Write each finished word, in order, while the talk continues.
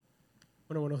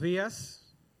Bueno, buenos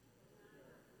días.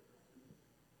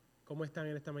 ¿Cómo están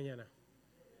en esta mañana?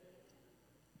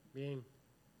 Bien.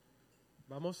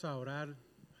 Vamos a orar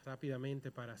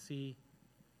rápidamente para así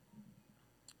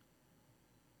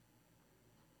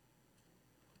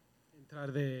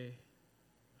entrar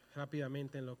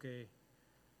rápidamente en lo que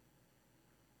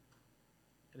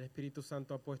el Espíritu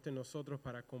Santo ha puesto en nosotros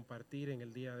para compartir en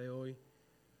el día de hoy.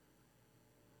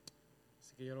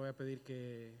 Así que yo le voy a pedir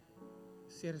que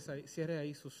cierre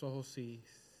ahí sus ojos si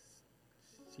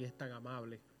es tan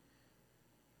amable.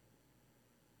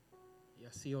 Y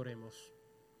así oremos.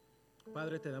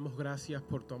 Padre, te damos gracias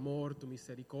por tu amor, tu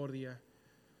misericordia,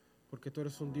 porque tú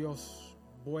eres un Dios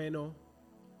bueno.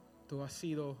 Tú has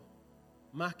sido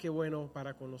más que bueno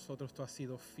para con nosotros, tú has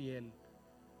sido fiel.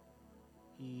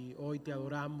 Y hoy te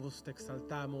adoramos, te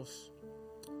exaltamos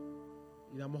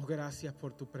y damos gracias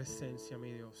por tu presencia,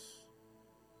 mi Dios.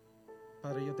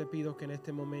 Padre, yo te pido que en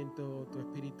este momento tu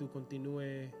Espíritu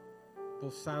continúe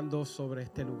posando sobre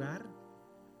este lugar.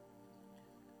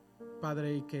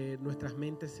 Padre, y que nuestras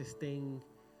mentes estén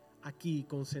aquí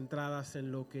concentradas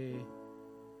en lo que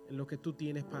tú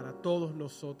tienes para todos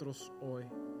nosotros hoy.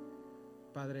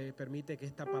 Padre, permite que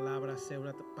esta palabra sea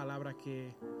una palabra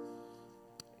que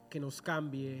nos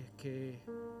cambie, que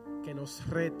nos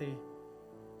rete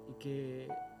y que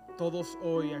todos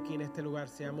hoy aquí en este lugar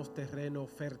seamos terreno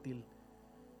fértil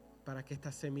para que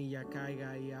esta semilla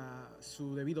caiga y a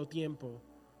su debido tiempo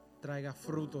traiga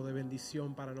fruto de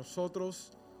bendición para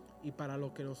nosotros y para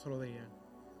los que nos rodean.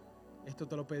 Esto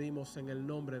te lo pedimos en el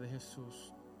nombre de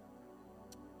Jesús.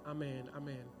 Amén,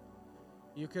 amén.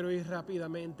 Yo quiero ir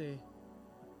rápidamente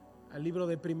al libro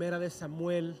de Primera de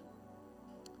Samuel,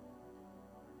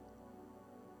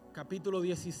 capítulo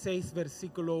 16,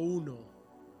 versículo 1.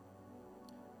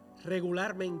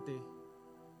 Regularmente,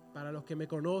 para los que me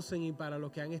conocen y para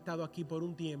los que han estado aquí por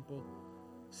un tiempo,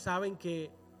 saben que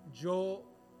yo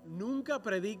nunca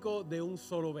predico de un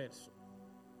solo verso,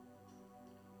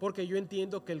 porque yo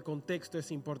entiendo que el contexto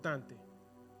es importante.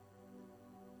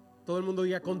 Todo el mundo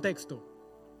diga contexto.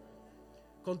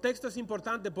 Contexto es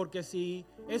importante porque si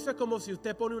eso es como si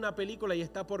usted pone una película y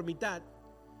está por mitad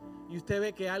y usted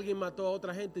ve que alguien mató a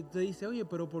otra gente y usted dice, oye,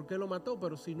 pero ¿por qué lo mató?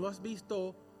 Pero si no has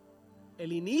visto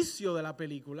el inicio de la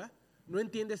película, no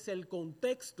entiendes el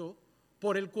contexto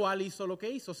por el cual hizo lo que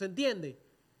hizo. ¿Se entiende?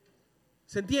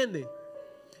 ¿Se entiende?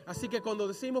 Así que cuando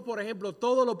decimos, por ejemplo,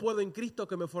 todo lo puedo en Cristo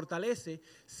que me fortalece,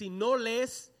 si no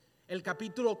lees el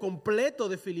capítulo completo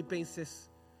de Filipenses,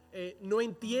 no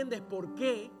entiendes por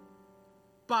qué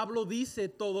Pablo dice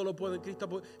todo lo puedo en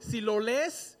Cristo. Si lo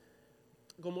lees,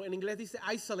 como en inglés dice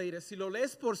isolated, si lo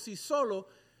lees por sí solo,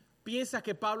 piensas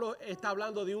que Pablo está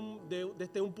hablando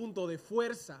desde un punto de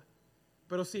fuerza.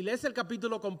 Pero si lees el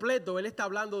capítulo completo, él está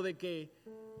hablando de que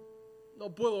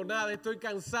no puedo nada, estoy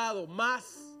cansado,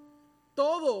 más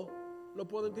todo lo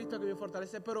puedo en Cristo que me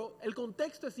fortalece. Pero el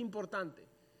contexto es importante.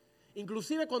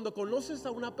 Inclusive cuando conoces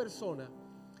a una persona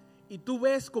y tú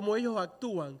ves cómo ellos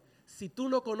actúan, si tú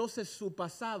no conoces su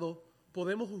pasado,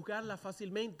 podemos juzgarla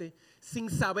fácilmente sin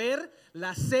saber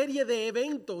la serie de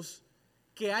eventos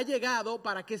que ha llegado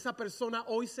para que esa persona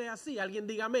hoy sea así. Alguien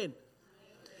diga amén.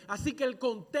 Así que el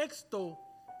contexto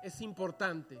es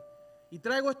importante. Y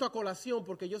traigo esto a colación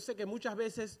porque yo sé que muchas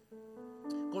veces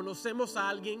conocemos a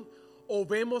alguien o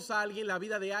vemos a alguien, la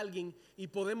vida de alguien, y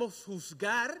podemos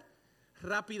juzgar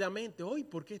rápidamente. Hoy,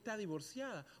 ¿por qué está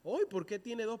divorciada? Hoy, ¿por qué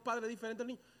tiene dos padres diferentes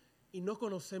niños? Y no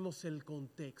conocemos el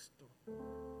contexto.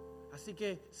 Así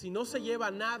que si no se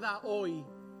lleva nada hoy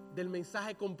del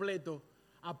mensaje completo,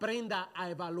 aprenda a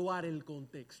evaluar el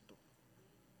contexto.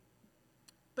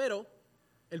 Pero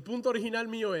el punto original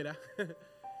mío era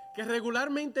que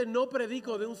regularmente no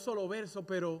predico de un solo verso,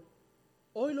 pero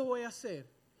hoy lo voy a hacer.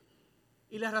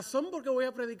 Y la razón por qué voy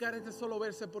a predicar este solo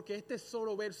verso es porque este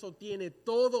solo verso tiene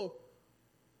todo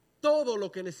lo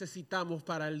que necesitamos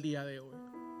para el día de hoy.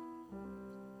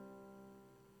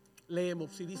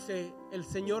 Leemos y dice, el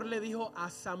Señor le dijo a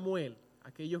Samuel,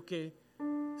 aquellos que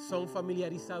son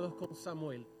familiarizados con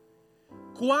Samuel,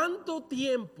 ¿cuánto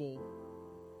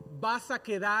tiempo vas a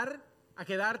quedarte,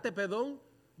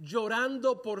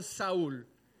 llorando por Saúl,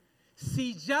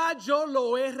 si ya yo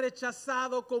lo he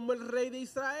rechazado como el rey de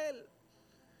Israel?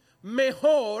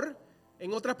 Mejor,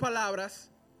 en otras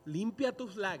palabras, limpia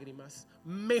tus lágrimas,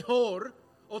 mejor,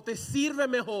 o te sirve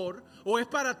mejor, o es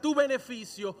para tu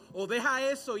beneficio, o deja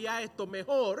eso y a esto,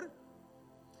 mejor,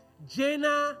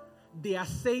 llena de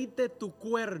aceite tu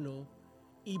cuerno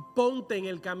y ponte en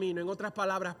el camino. En otras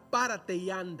palabras, párate y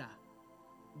anda.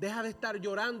 Deja de estar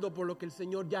llorando por lo que el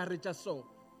Señor ya rechazó.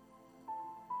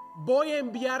 Voy a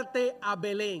enviarte a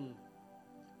Belén.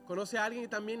 ¿Conoce a alguien que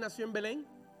también nació en Belén?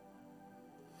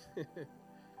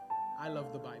 I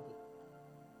love the Bible.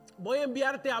 Voy a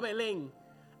enviarte a Belén,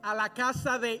 a la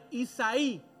casa de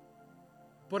Isaí.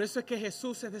 Por eso es que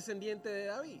Jesús es descendiente de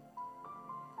David.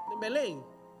 En Belén.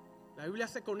 La Biblia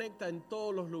se conecta en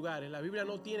todos los lugares. La Biblia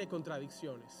no tiene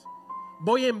contradicciones.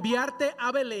 Voy a enviarte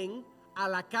a Belén, a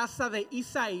la casa de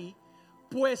Isaí,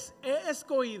 pues he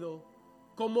escogido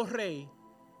como rey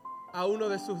a uno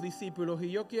de sus discípulos.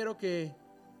 Y yo quiero que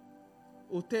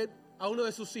usted, a uno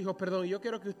de sus hijos, perdón, yo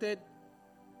quiero que usted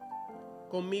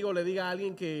conmigo le diga a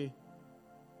alguien que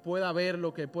pueda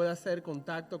verlo, que pueda hacer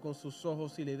contacto con sus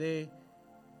ojos y le dé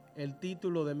el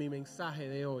título de mi mensaje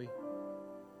de hoy.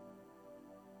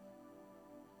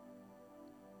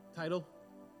 Title: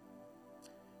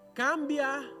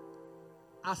 Cambia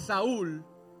a Saúl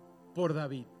por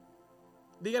David.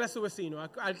 Dígale a su vecino,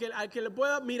 al que le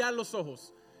pueda mirar los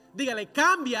ojos, dígale: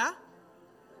 cambia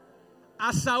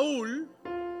a Saúl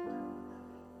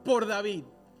por David.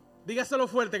 Dígaselo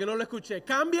fuerte que no lo escuché.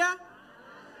 Cambia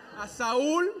a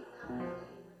Saúl.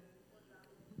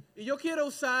 Y yo quiero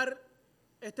usar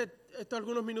estos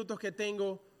algunos minutos que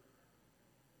tengo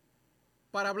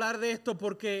para hablar de esto,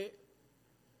 porque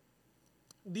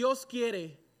Dios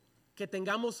quiere que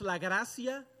tengamos la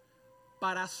gracia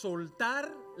para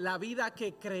soltar la vida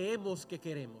que creemos que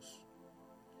queremos.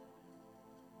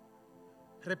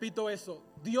 Repito eso.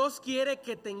 Dios quiere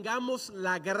que tengamos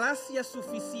la gracia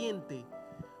suficiente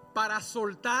para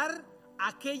soltar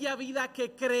aquella vida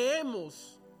que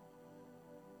creemos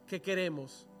que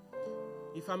queremos.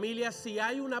 Y familia, si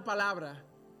hay una palabra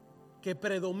que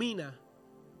predomina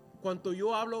cuando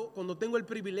yo hablo, cuando tengo el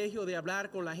privilegio de hablar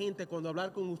con la gente, cuando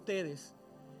hablar con ustedes,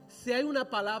 si hay una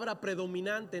palabra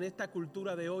predominante en esta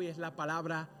cultura de hoy, es la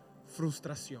palabra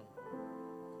frustración.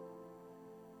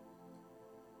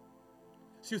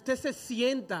 Si usted se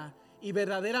sienta y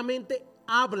verdaderamente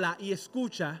habla y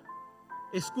escucha,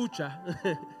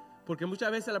 porque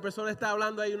muchas veces la persona está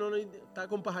hablando ahí y uno está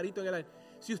con pajarito en el aire.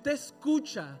 Si usted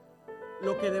escucha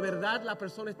lo que de verdad la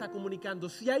persona está comunicando,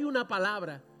 si hay una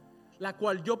palabra la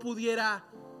cual yo pudiera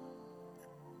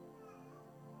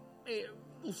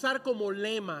usar como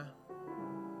lema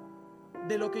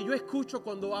de lo que yo escucho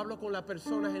cuando hablo con las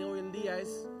personas hoy en día,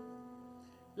 es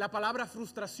la palabra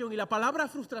frustración. Y la palabra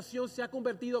frustración se ha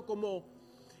convertido como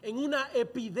en una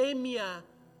epidemia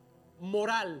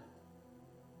moral.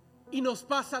 Y nos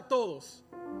pasa a todos.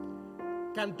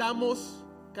 Cantamos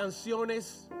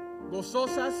canciones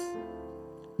gozosas,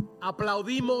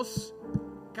 aplaudimos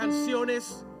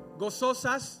canciones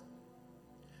gozosas,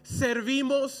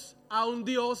 servimos a un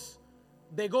Dios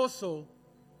de gozo,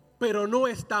 pero no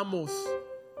estamos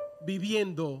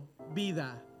viviendo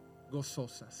vidas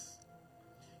gozosas.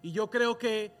 Y yo creo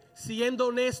que, siendo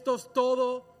honestos,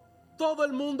 todo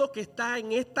el mundo que está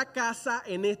en esta casa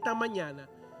en esta mañana,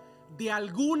 de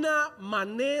alguna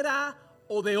manera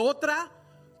o de otra,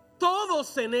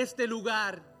 todos en este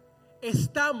lugar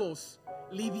estamos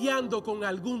lidiando con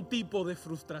algún tipo de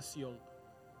frustración.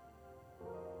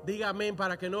 Dígame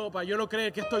para yo no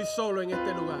creer que estoy solo en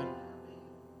este lugar.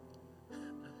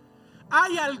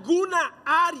 ¿Hay alguna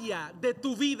área de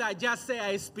tu vida, ya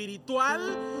sea espiritual,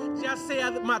 ya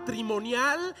sea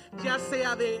matrimonial, ya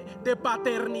sea de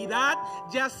paternidad,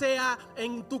 ya sea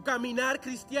en tu caminar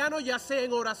cristiano, ya sea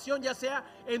en oración, ya sea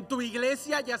en tu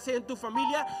iglesia, ya sea en tu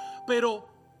familia? Pero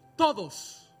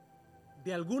todos,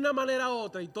 de alguna manera u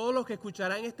otra, y todos los que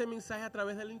escucharán este mensaje a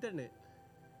través del internet,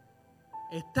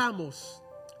 estamos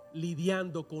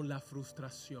lidiando con la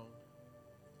frustración.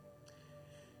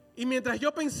 Y mientras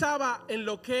yo pensaba en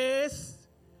lo que es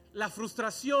la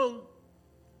frustración,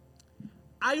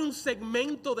 hay un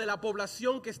segmento de la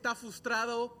población que está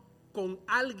frustrado con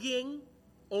alguien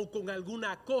o con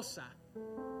alguna cosa.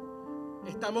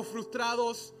 Estamos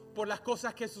frustrados por las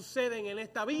cosas que suceden en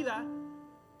esta vida,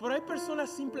 pero hay personas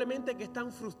simplemente que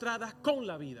están frustradas con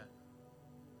la vida.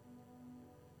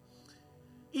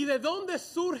 ¿Y de dónde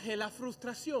surge la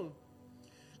frustración?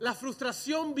 La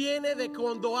frustración viene de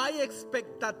cuando hay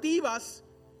expectativas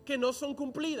que no son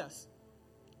cumplidas.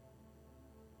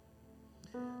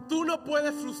 Tú no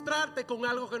puedes frustrarte con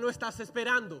algo que no estás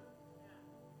esperando.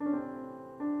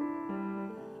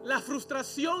 La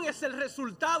frustración es el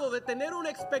resultado de tener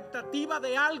una expectativa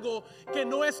de algo que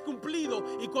no es cumplido.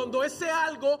 Y cuando ese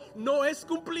algo no es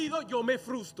cumplido, yo me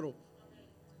frustro.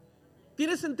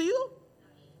 ¿Tiene sentido?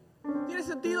 ¿Tiene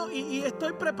sentido? Y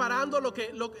estoy preparando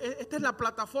esta es la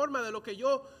plataforma de lo que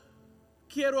yo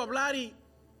quiero hablar. Y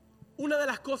una de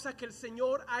las cosas que el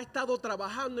Señor ha estado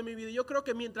trabajando en mi vida, yo creo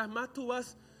que mientras más tú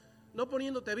vas, no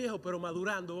poniéndote viejo, pero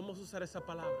madurando, vamos a usar esa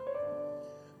palabra,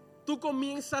 tú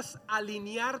comienzas a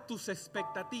alinear tus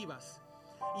expectativas.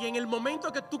 Y en el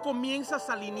momento que tú comienzas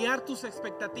a alinear tus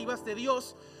expectativas de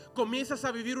Dios, comienzas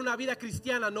a vivir una vida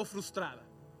cristiana no frustrada.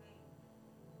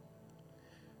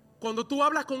 Cuando tú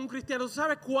hablas con un cristiano,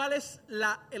 ¿sabes cuál es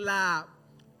la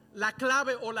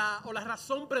clave o la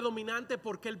razón predominante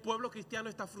por qué el pueblo cristiano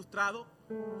está frustrado?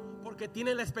 Porque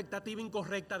tiene la expectativa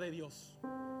incorrecta de Dios.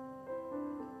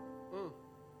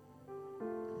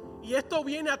 Y esto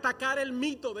viene a atacar el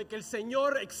mito de que el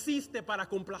Señor existe para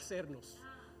complacernos.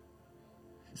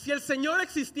 Si el Señor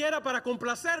existiera para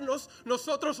complacernos,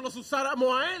 nosotros los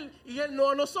usáramos a Él y Él no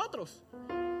a nosotros.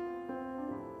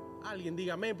 Alguien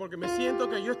diga amén, porque me siento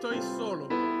que yo estoy solo.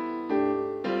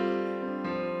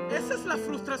 Esa es la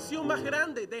frustración más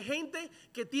grande de gente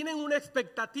que tienen una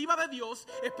expectativa de Dios,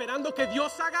 esperando que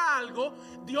Dios haga algo.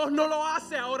 Dios no lo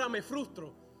hace, ahora me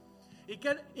frustro.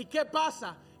 ¿Y qué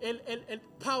pasa? El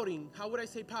pouting, how would I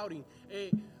say pouting?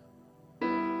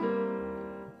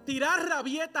 Tirar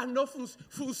rabietas no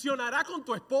funcionará con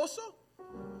tu esposo,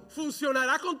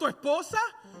 funcionará con tu esposa,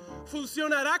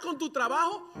 funcionará con tu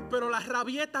trabajo, pero las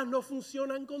rabietas no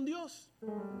funcionan con Dios.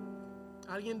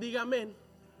 Alguien diga amén.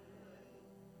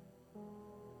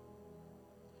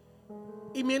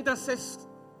 Y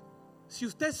si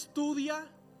usted estudia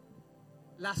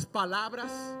las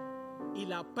palabras y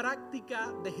la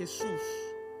práctica de Jesús,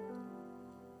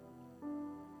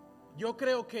 yo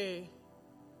creo que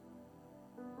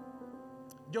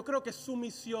su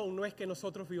misión no es que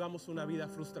nosotros vivamos una vida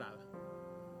frustrada.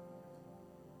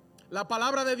 La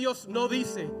palabra de Dios no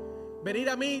dice: venid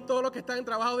a mí todos los que están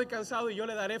trabajados y cansados y yo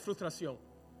les daré frustración.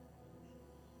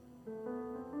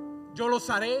 Yo los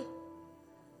haré.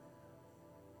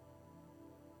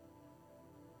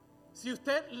 Si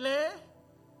usted lee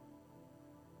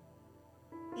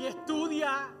y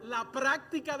estudia la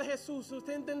práctica de Jesús,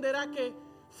 usted entenderá que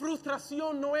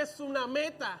frustración no es una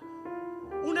meta.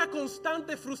 Una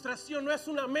constante frustración no es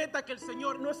una meta que el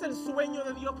Señor, no es el sueño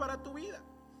de Dios para tu vida.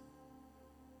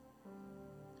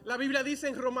 La Biblia dice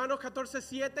en Romanos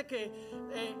 14:7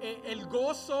 que el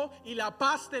gozo y la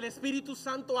paz del Espíritu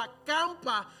Santo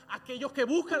acampa a aquellos que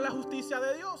buscan la justicia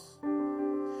de Dios.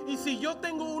 Y si yo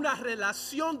tengo una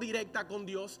relación directa con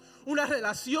Dios, una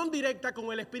relación directa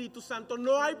con el Espíritu Santo,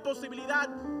 no hay posibilidad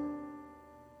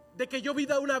de que yo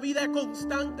viva una vida de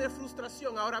constante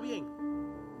frustración. Ahora bien,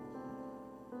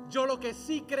 yo lo que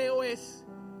sí creo es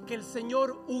que el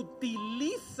Señor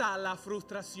utiliza la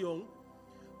frustración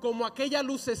como aquella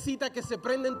lucecita que se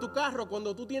prende en tu carro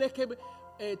cuando tú tienes que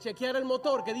chequear el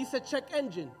motor, que dice check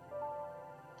engine.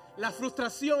 La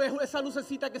frustración es esa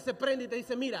lucecita que se prende y te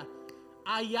dice: mira,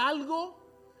 hay algo,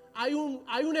 hay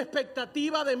una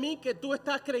expectativa de mí que tú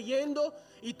estás creyendo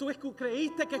y tú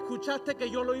creíste que escuchaste que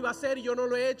yo lo iba a hacer y yo no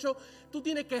lo he hecho. Tú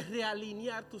tienes que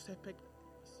realinear tus expectativas.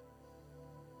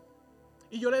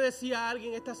 Y yo le decía a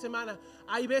alguien esta semana: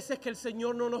 hay veces que el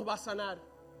Señor no nos va a sanar.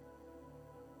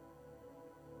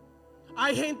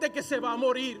 Hay gente que se va a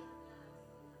morir.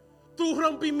 Tu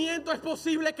rompimiento es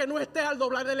posible que no estés al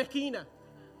doblar de la esquina.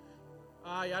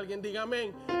 Ay, alguien diga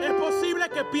amén. Es posible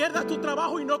que pierdas tu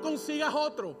trabajo y no consigas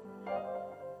otro.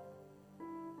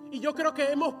 Y yo creo que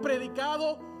hemos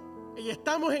predicado y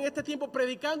estamos en este tiempo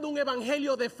predicando un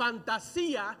evangelio de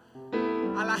fantasía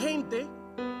a la gente,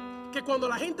 que cuando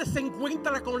la gente se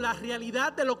encuentra con la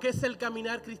realidad de lo que es el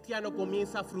caminar cristiano,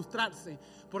 comienza a frustrarse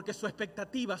porque sus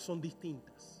expectativas son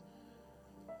distintas.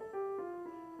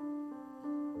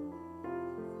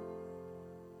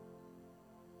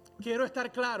 Quiero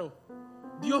estar claro: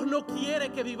 Dios no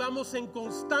quiere que vivamos en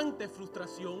constante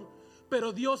frustración,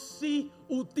 pero Dios sí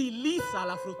utiliza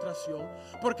la frustración,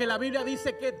 porque la Biblia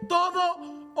dice que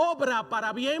todo obra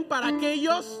para bien para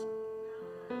aquellos.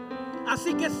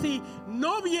 Así que si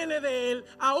no viene de Él,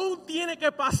 aún tiene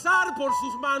que pasar por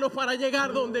sus manos para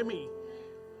llegar donde mí.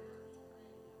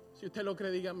 Si usted lo cree,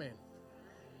 diga amén.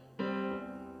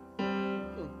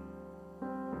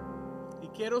 Y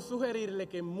quiero sugerirle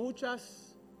que en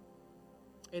muchas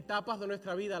etapas de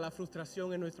nuestra vida la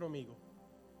frustración es nuestro amigo.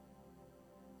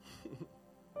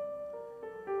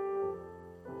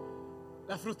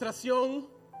 La frustración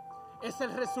es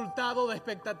el resultado de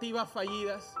expectativas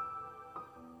fallidas.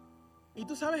 Y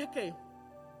tú sabes qué,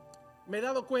 me he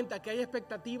dado cuenta que hay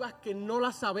expectativas que no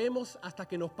las sabemos hasta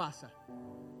que nos pasa.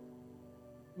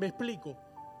 Me explico.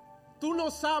 Tú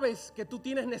no sabes que tú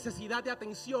tienes necesidad de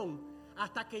atención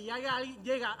hasta que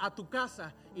llega a tu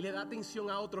casa y le da atención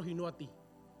a otros y no a ti.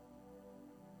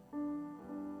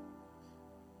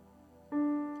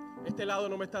 Este lado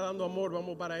no me está dando amor,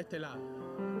 vamos para este lado.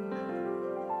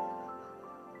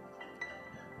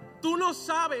 Tú no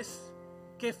sabes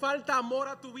que falta amor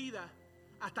a tu vida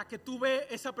hasta que tú ves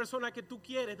esa persona que tú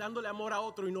quieres dándole amor a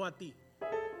otro y no a ti.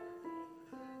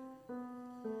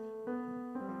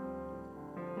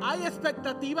 Hay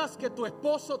expectativas que tu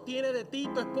esposo tiene de ti,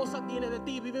 tu esposa tiene de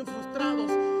ti, viven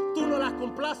frustrados. Tú no las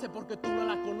complaces porque tú no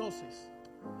las conoces.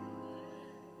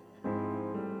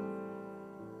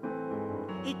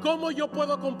 ¿Y cómo yo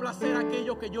puedo complacer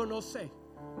aquello que yo no sé?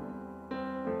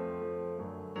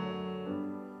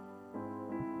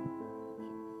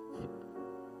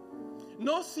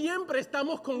 No siempre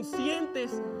estamos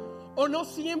conscientes o no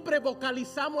siempre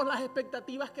vocalizamos las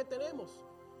expectativas que tenemos.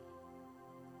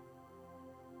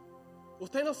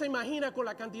 Usted no se imagina con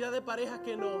la cantidad de parejas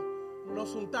que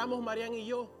nos juntamos, Marian y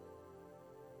yo,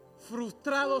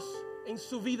 frustrados en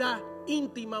su vida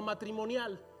íntima,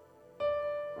 matrimonial.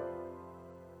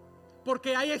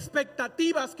 Porque hay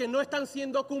expectativas que no están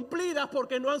siendo cumplidas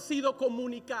porque no han sido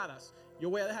comunicadas. Yo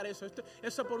voy a dejar eso. Eso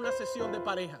es por una sesión de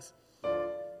parejas.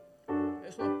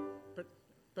 Eso,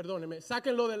 perdónenme,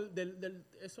 sáquenlo del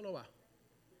eso no va.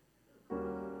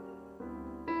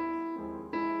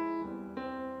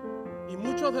 Y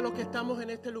muchos de los que estamos en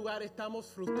este lugar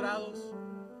estamos frustrados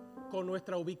con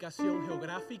nuestra ubicación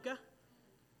geográfica,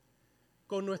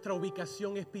 con nuestra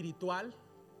ubicación espiritual,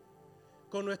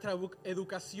 con nuestra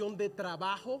educación de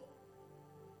trabajo,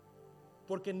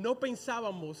 porque no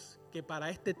pensábamos que para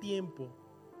este tiempo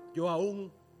yo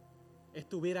aún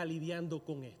estuviera lidiando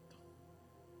con esto.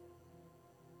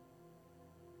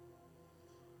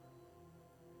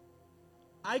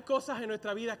 Hay cosas en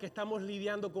nuestra vida que estamos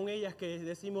lidiando con ellas que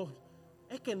decimos,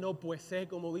 es que no puede ser,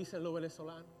 como dicen los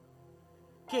venezolanos,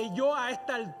 que yo a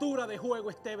esta altura de juego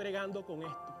esté bregando con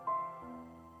esto.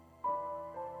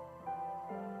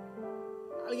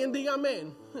 Alguien diga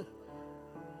amén.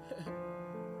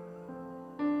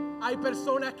 Hay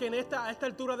personas que a esta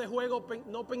altura de juego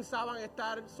no pensaban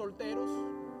estar solteros.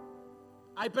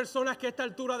 Hay personas que a esta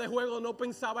altura de juego no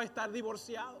pensaban estar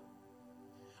divorciados.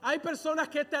 Hay personas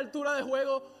que a esta altura de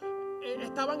juego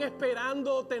estaban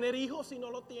esperando tener hijos y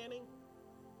no lo tienen.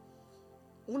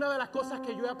 Una de las cosas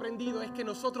que yo he aprendido es que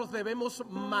nosotros debemos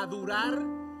madurar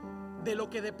de lo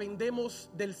que dependemos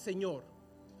del Señor.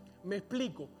 Me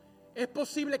explico. Es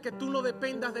posible que tú no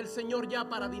dependas del Señor ya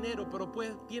para dinero, pero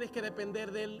pues tienes que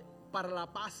depender de Él para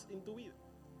la paz en tu vida.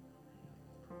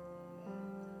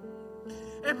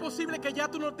 Es posible que ya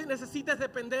tú no necesites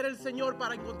depender del Señor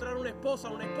para encontrar una esposa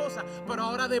o una esposa, pero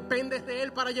ahora dependes de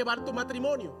Él para llevar tu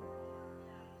matrimonio.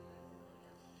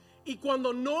 Y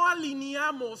cuando no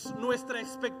alineamos nuestra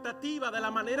expectativa de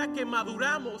la manera que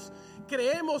maduramos,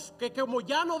 creemos que como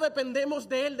ya no dependemos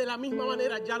de Él de la misma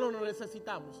manera, ya no lo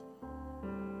necesitamos.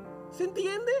 ¿Se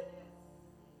entiende?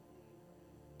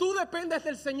 Tú dependes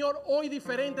del Señor hoy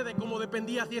diferente de como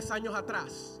dependías 10 años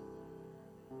atrás.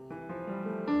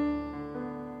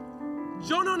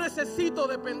 Yo no necesito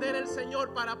depender del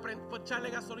Señor para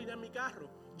echarle gasolina en mi carro.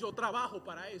 Yo trabajo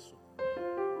para eso.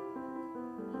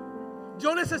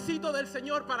 Yo necesito del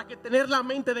Señor para tener la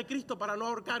mente de Cristo para no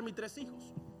ahorcar mis 3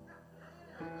 hijos.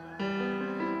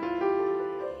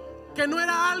 Que no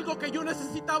era algo que yo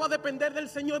necesitaba depender del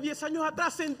Señor 10 años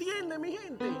atrás. ¿Se entiende, mi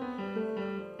gente?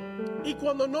 Y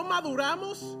cuando no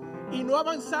maduramos y no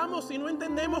avanzamos y no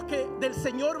entendemos que del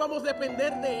Señor vamos a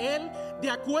depender de Él de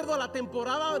acuerdo a la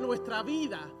temporada de nuestra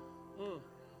vida.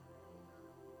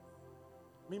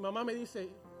 Mi mamá me dice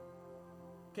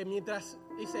que mientras,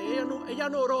 dice, ella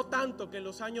no oró tanto que en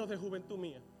los años de juventud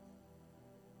mía.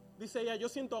 Dice ella, yo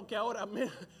siento que ahora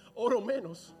oro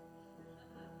menos.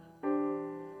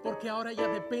 Porque ahora ella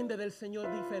depende del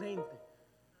Señor diferente.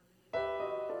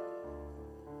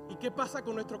 ¿Y qué pasa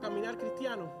con nuestro caminar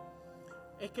cristiano?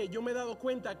 Es que yo me he dado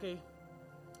cuenta que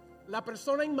la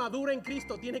persona inmadura en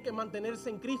Cristo tiene que mantenerse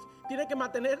en Cristo, tiene que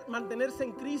mantenerse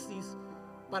en crisis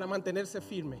para mantenerse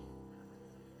firme.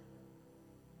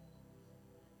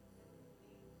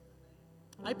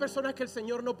 Hay personas que el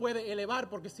Señor no puede elevar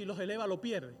porque si los eleva lo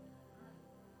pierde.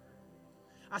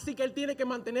 Así que Él tiene que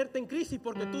mantenerte en crisis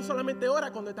porque tú solamente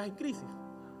oras cuando estás en crisis.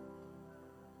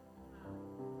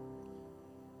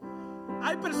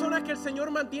 Hay personas que el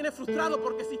Señor mantiene frustrados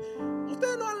porque si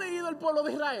ustedes no han leído el pueblo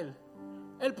de Israel,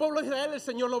 el pueblo de Israel, el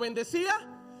Señor lo bendecía,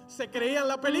 se creían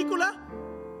la película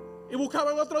y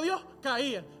buscaban otro Dios,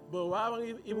 caían, bobaban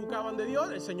y buscaban de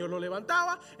Dios, el Señor lo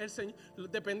levantaba,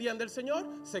 dependían del Señor,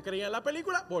 se creían la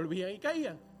película, volvían y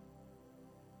caían.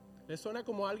 ¿Les suena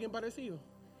como a alguien parecido?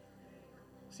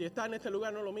 Si está en este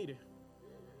lugar, no lo mire.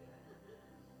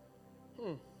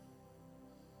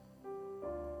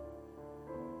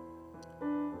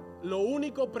 Lo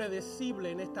único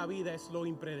predecible en esta vida es lo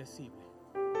impredecible.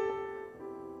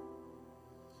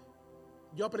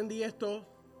 Yo aprendí esto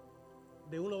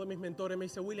de uno de mis mentores, me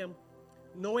dice, William,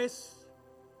 no es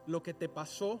lo que te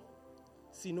pasó,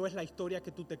 sino es la historia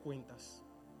que tú te cuentas.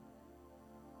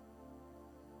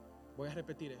 Voy a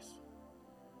repetir eso.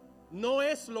 No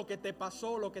es lo que te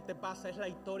pasó, lo que te pasa, es la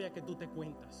historia que tú te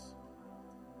cuentas.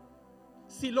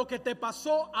 Si lo que te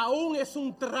pasó aún es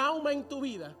un trauma en tu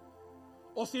vida,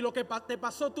 o si lo que te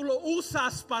pasó tú lo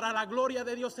usas para la gloria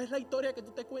de Dios, es la historia que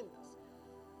tú te cuentas.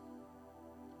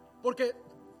 Porque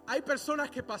hay personas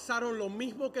que pasaron lo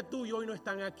mismo que tú y hoy no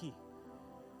están aquí.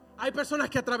 Hay personas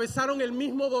que atravesaron el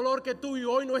mismo dolor que tú y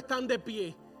hoy no están de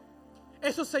pie.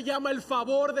 Eso se llama el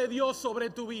favor de Dios sobre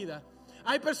tu vida.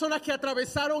 Hay personas que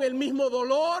atravesaron el mismo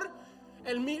dolor,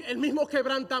 el mismo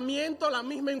quebrantamiento, la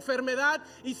misma enfermedad.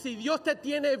 Y si Dios te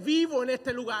tiene vivo en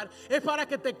este lugar, es para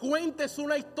que te cuentes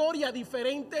una historia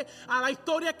diferente a la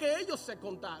historia que ellos se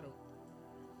contaron.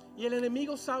 Y el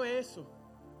enemigo sabe eso.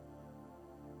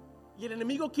 Y el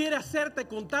enemigo quiere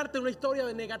contarte una historia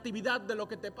de negatividad de lo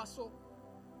que te pasó.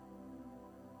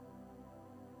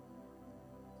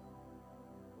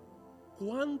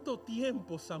 ¿Cuánto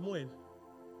tiempo, Samuel?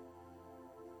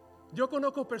 Yo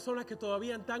conozco personas que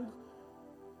todavía están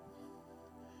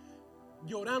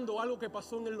llorando algo que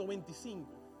pasó en el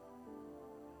 95.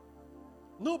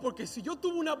 No, porque si yo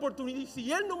tuve una oportunidad y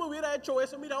si él no me hubiera hecho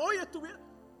eso, mira, hoy estuviera.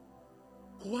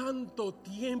 ¿Cuánto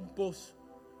tiempo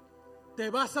te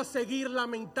vas a seguir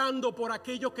lamentando por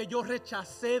aquello que yo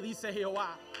rechacé, dice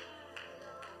Jehová?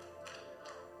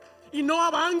 Y no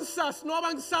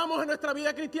avanzamos en nuestra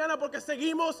vida cristiana porque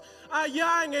seguimos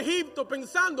allá en Egipto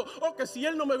pensando, que si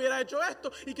él no me hubiera hecho esto,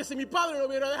 y que si mi padre no me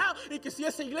hubiera dejado, y que si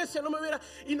esa iglesia no me hubiera...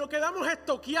 Y nos quedamos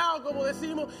estoqueados, como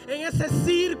decimos, en ese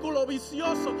círculo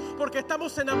vicioso, porque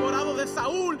estamos enamorados de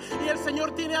Saúl, y el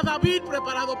Señor tiene a David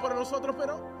preparado por nosotros,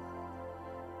 pero...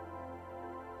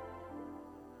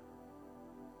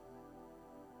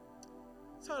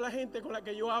 ¿Sabe la gente con la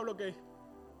que yo hablo que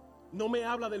no me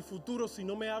habla del futuro,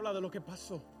 sino me habla de lo que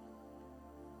pasó?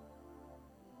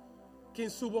 Que en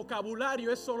su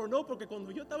vocabulario es solo no, porque cuando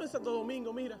yo estaba en Santo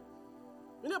Domingo, mira,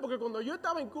 porque cuando yo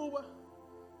estaba en Cuba,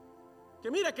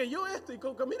 que mira que yo esto, y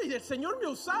que mira, y el Señor me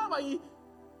usaba, y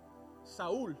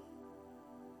Saúl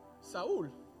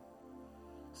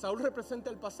representa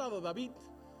el pasado, David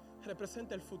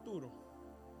representa el futuro.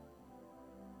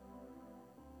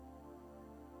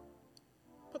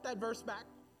 Put that verse back.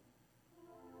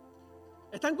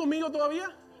 ¿Están conmigo todavía?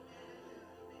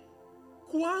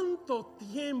 ¿Cuánto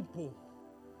tiempo?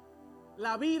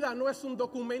 La vida no es un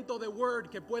documento de Word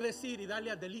que puedes ir y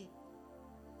darle a delete.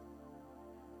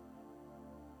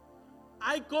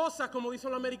 Hay cosas, como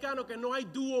dicen los americanos, que no hay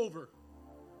do-over.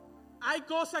 Hay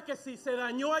cosas que si se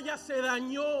dañó allá, se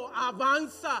dañó.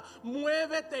 Avanza,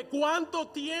 muévete. ¿Cuánto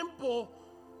tiempo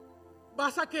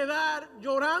vas a quedar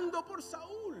llorando por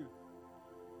Saúl?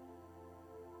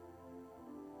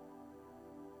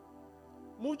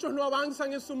 Muchos no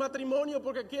avanzan en su matrimonio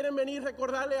porque quieren venir a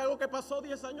recordarle algo que pasó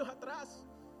 10 años atrás.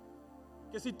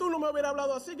 Que si tú no me hubieras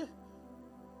hablado así,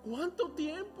 ¿cuánto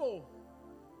tiempo?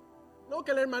 No,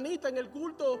 que la hermanita en el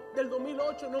culto del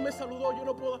 2008 no me saludó, yo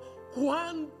no puedo.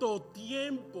 ¿Cuánto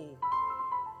tiempo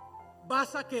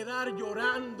vas a quedar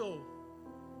llorando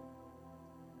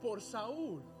por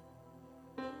Saúl?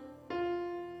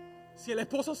 Si el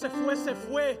esposo se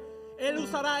fue. Él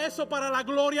usará eso para la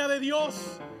gloria de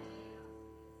Dios.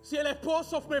 Si el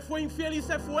esposo me fue infiel y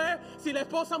se fue, si la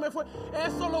esposa me fue,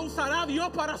 eso lo usará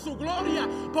Dios para su gloria,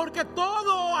 porque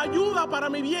todo ayuda para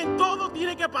mi bien, todo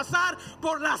tiene que pasar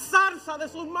por la zarza de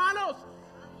sus manos.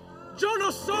 Yo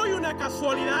no soy una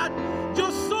casualidad,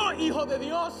 yo soy hijo de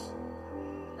Dios.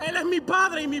 Él es mi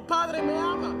padre y mi padre me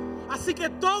ama. Así que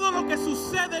todo lo que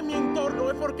sucede en mi entorno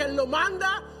es porque Él lo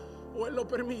manda o Él lo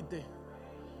permite.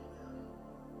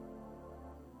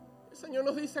 El Señor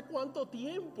nos dice cuánto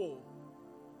tiempo.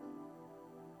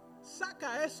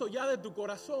 Saca eso ya de tu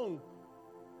corazón.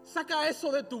 Saca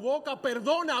eso de tu boca.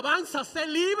 Perdona, avanza, sé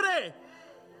libre.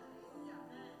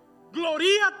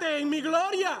 Gloríate en mi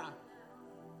gloria.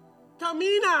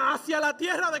 Camina hacia la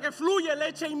tierra de que fluye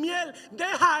leche y miel.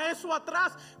 Deja eso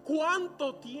atrás.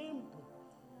 ¿Cuánto tiempo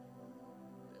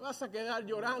te vas a quedar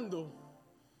llorando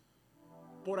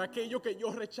por aquello que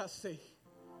yo rechacé?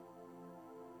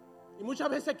 Y muchas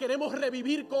veces queremos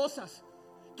revivir cosas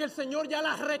que el Señor ya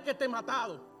las requete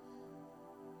matado.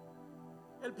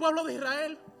 El pueblo de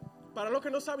Israel, para los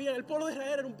que no sabían, el pueblo de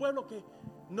Israel era un pueblo que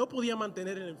no podía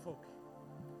mantener el enfoque.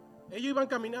 Ellos iban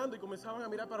caminando y comenzaban a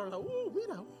mirar para un lado.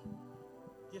 Mira.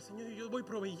 Y el Señor dijo, yo voy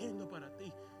proveyendo para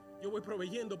ti. Yo voy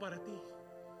proveyendo para ti.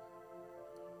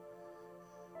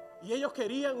 Y ellos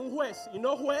querían un juez. Y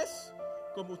no juez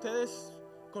como ustedes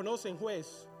conocen,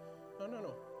 juez.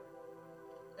 No.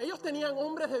 Ellos tenían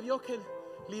hombres de Dios que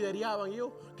lidereaban. Y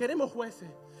yo, queremos jueces,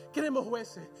 queremos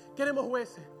jueces, queremos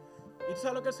jueces. Y tú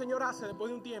sabes lo que el Señor hace después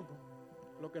de un tiempo.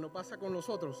 Lo que nos pasa con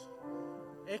nosotros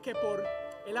es que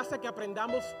Él hace que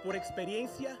aprendamos por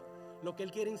experiencia lo que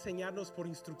Él quiere enseñarnos por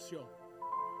instrucción.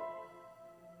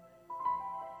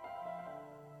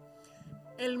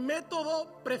 El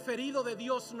método preferido de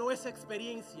Dios no es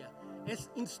experiencia,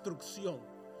 es instrucción.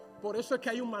 Por eso es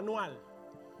que hay un manual.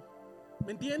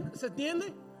 ¿Me entiendes? ¿Se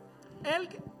entiende?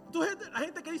 La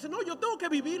gente que dice, no, yo tengo que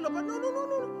vivirlo. Pero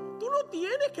no. Tú no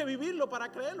tienes que vivirlo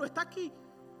para creerlo. Está aquí.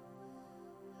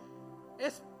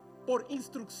 Es por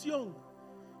instrucción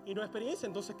y no experiencia.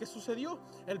 Entonces, ¿qué sucedió?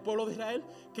 El pueblo de Israel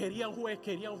querían juez.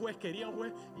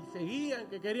 Y seguían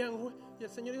que querían juez. Y el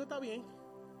Señor dijo, está bien.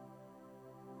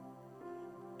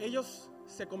 Ellos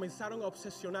se comenzaron a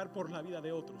obsesionar por la vida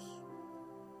de otros.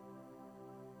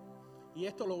 Y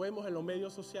esto lo vemos en los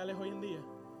medios sociales hoy en día.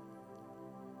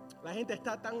 La gente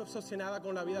está tan obsesionada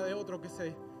con la vida de otros que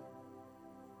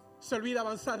se olvida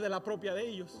avanzar de la propia de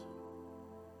ellos.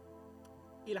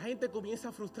 Y la gente comienza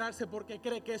a frustrarse porque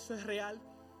cree que eso es real.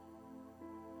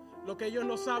 Lo que ellos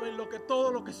no saben,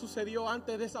 todo lo que sucedió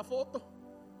antes de esa foto.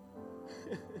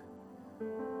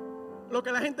 Lo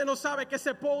que la gente no sabe es que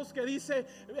ese post que dice,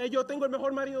 yo tengo el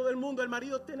mejor marido del mundo, el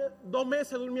marido tiene 2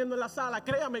 meses durmiendo en la sala.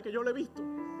 Créame que yo lo he visto.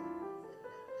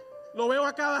 Lo veo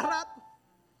a cada rato.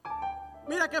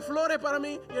 Mira qué flores para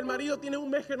mí. Y el marido tiene 1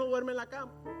 mes que no duerme en la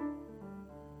cama.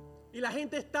 Y la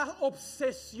gente está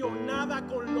obsesionada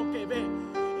con lo que ve.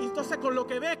 Y entonces con lo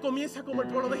que ve comienza como el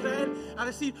pueblo de Israel a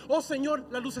decir, oh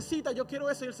Señor, la lucecita, yo quiero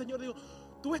eso. Y el Señor dijo,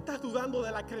 tú estás dudando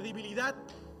de la credibilidad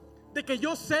de que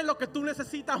yo sé lo que tú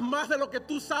necesitas más de lo que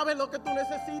tú sabes lo que tú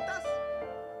necesitas.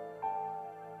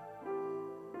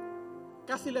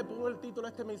 Casi le pongo el título a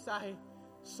este mensaje,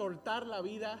 soltar la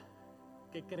vida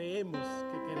que creemos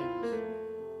que queremos.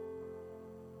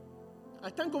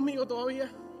 ¿Están conmigo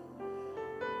todavía?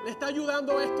 ¿Le está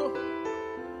ayudando esto?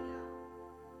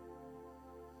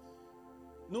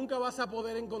 Nunca vas a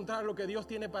poder encontrar lo que Dios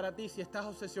tiene para ti si estás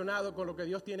obsesionado con lo que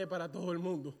Dios tiene para todo el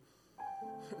mundo.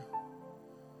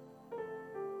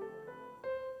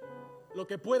 Lo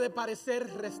que puede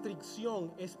parecer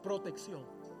restricción es protección.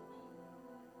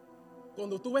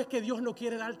 Cuando tú ves que Dios no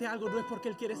quiere darte algo, no es porque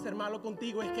Él quiere ser malo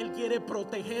contigo, es que Él quiere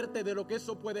protegerte de lo que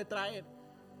eso puede traer.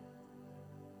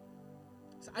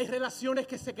 Hay relaciones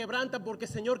que se quebrantan porque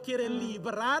el Señor quiere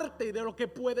librarte de lo que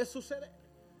puede suceder.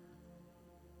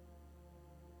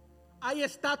 Hay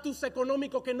estatus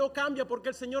económico que no cambia porque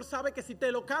el Señor sabe que si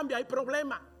te lo cambia hay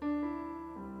problema.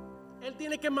 Él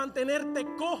tiene que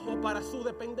mantenerte cojo para su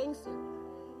dependencia.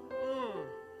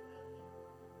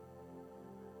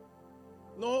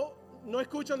 No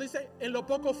escuchan, dice, en lo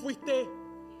poco fuiste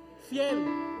fiel.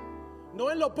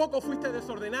 No en lo poco fuiste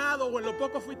desordenado o en lo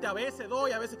poco fuiste a veces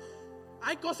doy, a veces.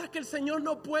 Hay cosas que el Señor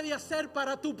no puede hacer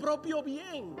para tu propio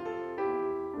bien.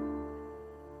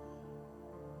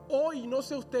 Hoy, no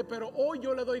sé usted, pero hoy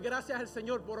yo le doy gracias al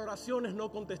Señor por oraciones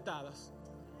no contestadas.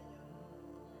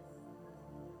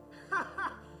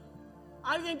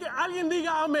 Alguien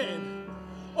diga amén.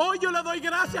 Hoy yo le doy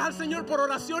gracias al Señor por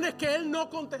oraciones que Él no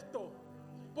contestó.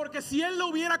 Porque si Él lo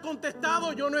hubiera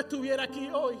contestado, yo no estuviera aquí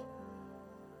hoy.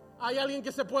 ¿Hay alguien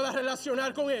que se pueda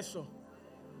relacionar con eso?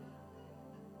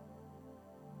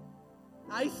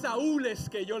 Hay Saúles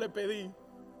que yo le pedí,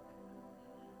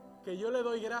 que yo le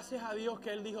doy gracias a Dios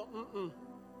que Él dijo,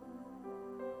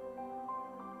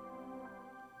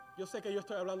 Yo sé que yo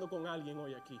estoy hablando con alguien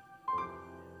hoy aquí.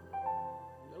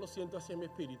 Yo lo siento así en mi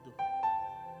espíritu.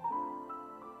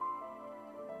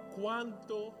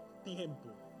 ¿Cuánto tiempo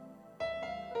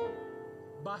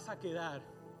vas a quedar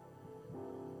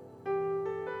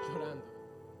llorando?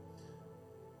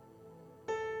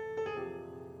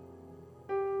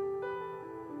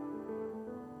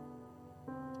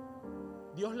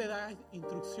 Dios le da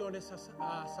instrucciones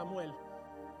a Samuel.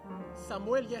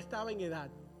 Samuel ya estaba en edad.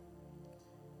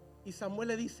 Y Samuel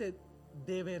le dice,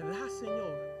 ¿de verdad,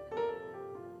 Señor?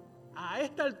 A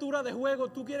esta altura de juego,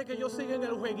 ¿tú quieres que yo siga en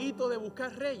el jueguito de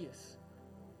buscar reyes?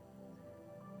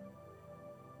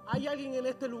 ¿Hay alguien en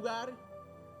este lugar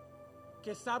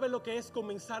que sabe lo que es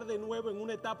comenzar de nuevo en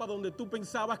una etapa donde tú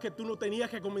pensabas que tú no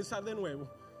tenías que comenzar de nuevo?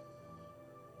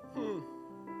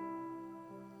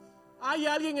 ¿Hay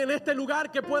alguien en este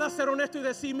lugar que pueda ser honesto y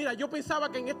decir, mira, yo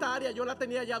pensaba que en esta área yo la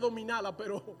tenía ya dominada,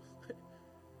 pero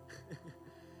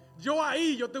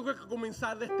yo tengo que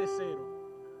comenzar desde cero?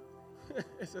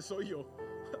 Ese soy yo.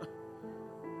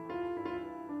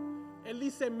 Él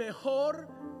dice, mejor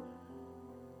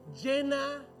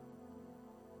llena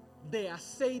de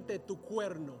aceite tu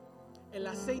cuerno. El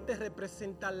aceite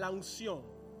representa la unción.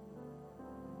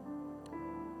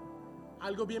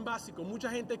 Algo bien básico. Mucha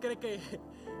gente cree que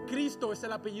Cristo es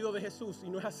el apellido de Jesús y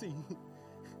no es así.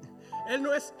 Él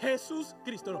no es Jesús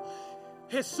Cristo, no.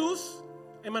 Jesús,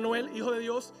 Emmanuel, Hijo de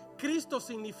Dios. Cristo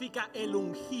significa el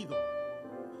ungido.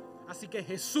 Así que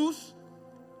Jesús,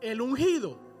 el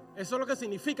ungido. Eso es lo que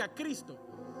significa Cristo.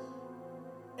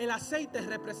 El aceite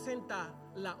representa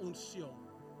la unción.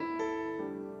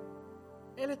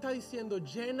 Él está diciendo,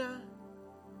 llena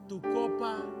tu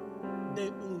copa de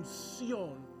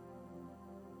unción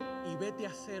y vete a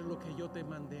hacer lo que yo te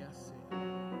mandé a hacer.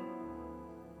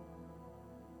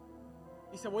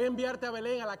 Dice, voy a enviarte a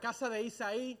Belén, a la casa de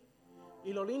Isaí.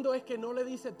 Y lo lindo es que no le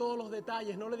dice todos los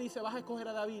detalles, no le dice vas a escoger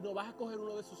a David, no, vas a escoger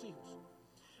uno de sus hijos.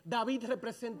 David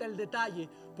representa el detalle,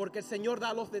 porque el Señor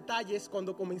da los detalles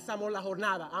cuando comenzamos la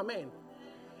jornada. Amén.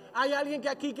 Hay alguien que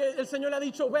aquí que el Señor le ha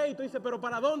dicho ve, y tú dices, pero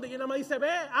 ¿para dónde? Y él nada más dice,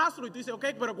 ve, hazlo. Y tú dices, ok,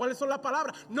 pero ¿cuáles son las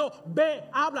palabras? No, ve,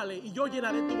 háblale y yo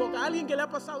llenaré tu boca. ¿A alguien que le ha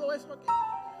pasado eso aquí?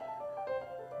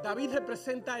 David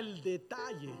representa el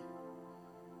detalle.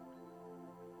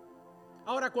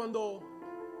 Ahora, cuando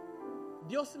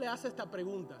Dios le hace esta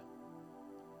pregunta,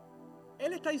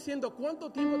 Él está diciendo,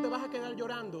 ¿cuánto tiempo te vas a quedar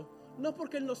llorando? No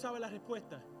porque Él no sabe la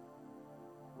respuesta.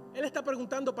 Él está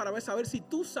preguntando para saber si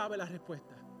tú sabes la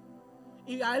respuesta.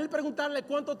 Y a Él preguntarle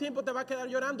cuánto tiempo te va a quedar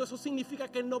llorando, eso significa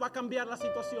que Él no va a cambiar la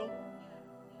situación.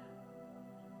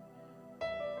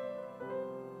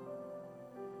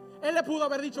 Él le pudo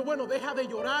haber dicho, bueno, deja de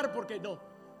llorar porque no.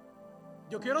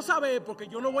 Yo quiero saber porque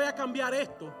yo no voy a cambiar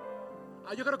esto.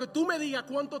 Yo quiero que tú me digas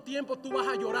cuánto tiempo tú vas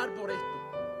a llorar por esto.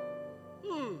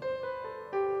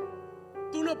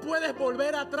 Tú no puedes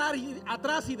volver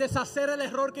atrás y deshacer el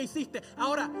error que hiciste.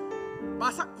 Ahora,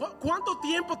 ¿cuánto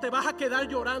tiempo te vas a quedar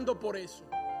llorando por eso?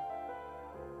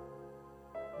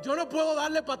 Yo no puedo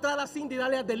darle para atrás a Cindy y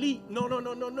darle a Delí. No.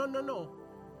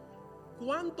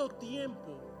 ¿Cuánto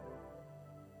tiempo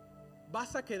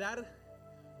vas a quedar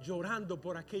llorando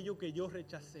por aquello que yo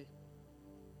rechacé?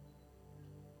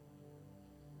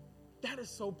 That is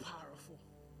so powerful.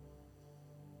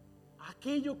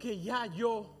 Aquello que ya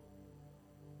yo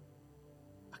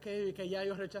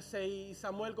rechacé. Y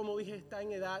Samuel, como dije, está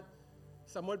en edad.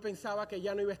 Samuel pensaba que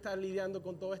ya no iba a estar lidiando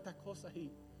con todas estas cosas.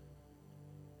 Y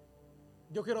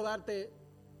yo quiero darte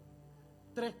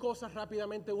 3 cosas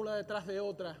rápidamente, una detrás de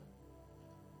otra,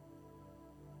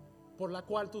 por la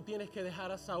cual tú tienes que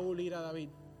dejar a Saúl ir a David.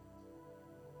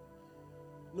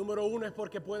 Número 1 es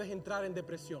porque puedes entrar en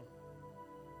depresión.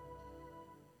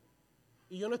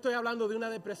 Y yo no estoy hablando de una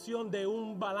depresión, de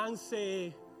un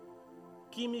balance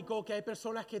químico, que hay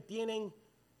personas que tienen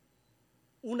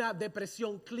una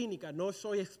depresión clínica. No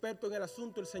soy experto en el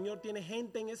asunto, el Señor tiene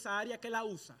gente en esa área que la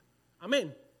usa.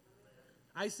 Amén.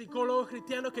 Hay psicólogos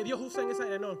cristianos que Dios usa en esa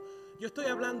área. No, yo estoy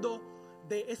hablando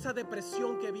de esa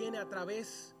depresión que viene a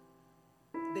través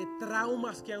de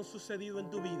traumas que han sucedido en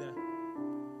tu vida,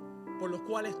 por los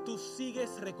cuales tú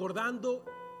sigues recordando,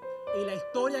 y la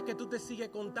historia que tú te sigues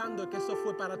contando es que eso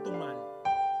fue para tu mal.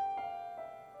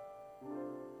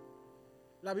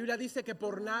 La Biblia dice que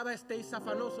por nada estéis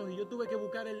afanosos, y yo tuve que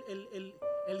buscar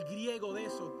el griego de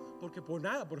eso, porque por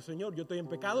nada, por Señor, yo estoy en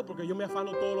pecado porque yo me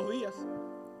afano todos los días.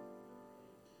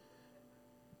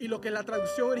 Y lo que la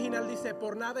traducción original dice,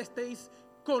 por nada estéis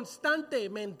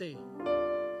constantemente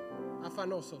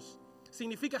afanosos.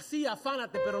 Significa sí,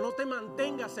 afánate, pero no te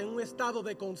mantengas en un estado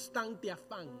de constante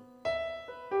afán.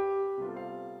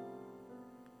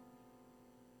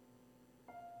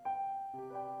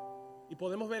 Y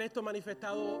podemos ver esto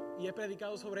manifestado, y he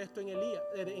predicado sobre esto en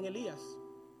Elías,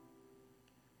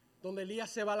 donde Elías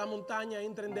se va a la montaña,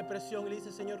 entra en depresión y le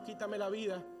dice, Señor, quítame la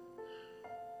vida.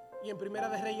 Y en Primera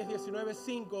de Reyes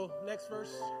 19:5, next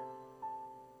verse,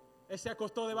 él se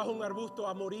acostó debajo de un arbusto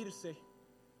a morirse.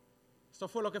 Eso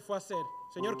fue lo que fue a hacer.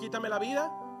 Señor, quítame la vida,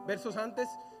 versos antes.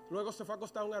 Luego se fue a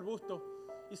acostar a un arbusto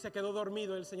y se quedó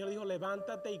dormido. El Señor dijo,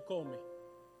 levántate y come,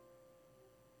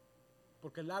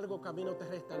 porque el largo camino te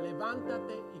resta.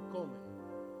 Levántate y come.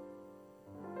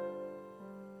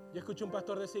 Yo escuché un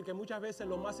pastor decir que muchas veces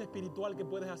lo más espiritual que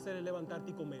puedes hacer es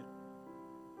levantarte y comer.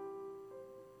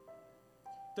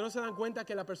 Ustedes no se dan cuenta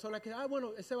que la persona que,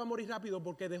 bueno, ese va a morir rápido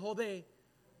porque dejó de...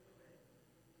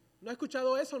 ¿No ha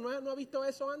escuchado eso? ¿No ha visto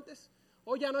eso antes?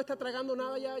 O ya no está tragando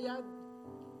nada, ya.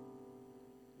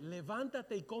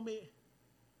 Levántate y come,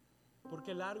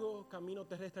 porque el largo camino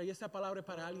te resta. Y esa palabra es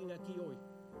para alguien aquí hoy.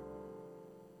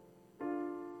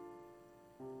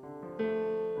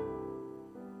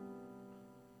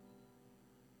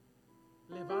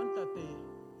 Levántate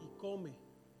y come.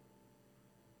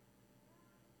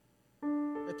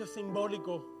 Esto es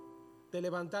simbólico de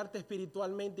levantarte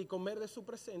espiritualmente y comer de su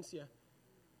presencia.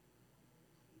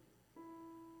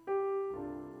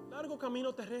 largo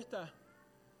camino te resta.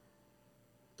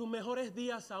 Tus mejores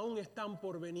días aún están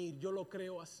por venir. Yo lo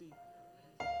creo así.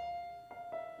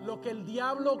 Lo que el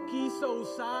diablo quiso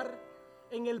usar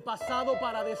en el pasado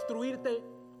para destruirte,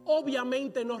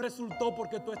 obviamente no resultó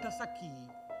porque tú estás aquí.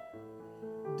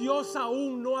 Dios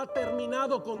aún no ha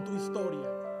terminado con tu historia.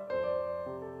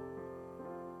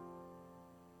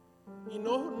 Y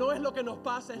no es lo que nos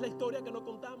pasa, es la historia que nos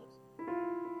contamos.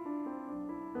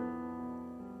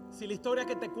 Si la historia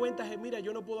que te cuentas es, mira,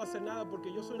 yo no puedo hacer nada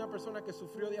porque yo soy una persona que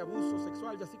sufrió de abuso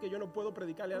sexual, así que yo no puedo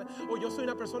predicarle a nadie. O yo soy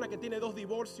una persona que tiene 2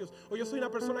 divorcios. O yo soy una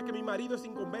persona que mi marido es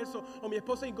inconverso. O mi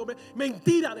esposa es inconversa.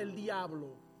 Mentira del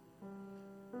diablo.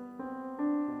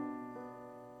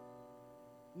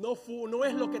 No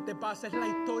es lo que te pasa, es la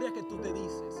historia que tú te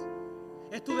dices.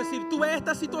 Es tú decir, tú ves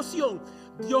esta situación,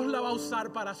 Dios la va a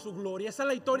usar para su gloria. Esa es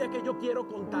la historia que yo quiero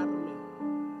contarme.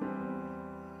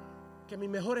 Que mis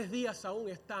mejores días aún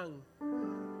están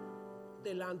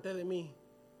delante de mí.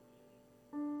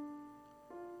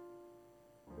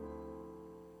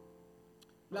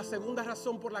 La segunda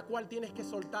razón por la cual tienes que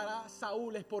soltar a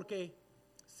Saúl es porque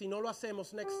si no lo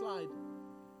hacemos, next slide,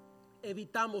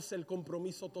 evitamos el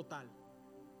compromiso total.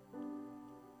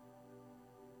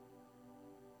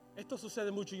 Esto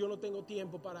sucede mucho y yo no tengo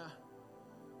tiempo para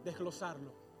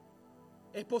desglosarlo.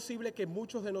 Es posible que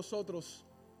muchos de nosotros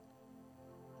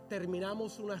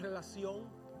terminamos una relación,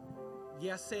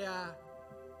 ya sea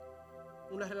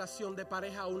una relación de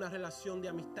pareja o una relación de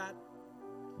amistad,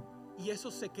 y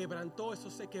eso se quebrantó,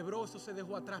 eso se quebró, eso se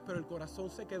dejó atrás, pero el corazón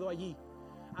se quedó allí.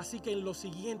 Así que en lo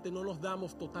siguiente no nos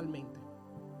damos totalmente.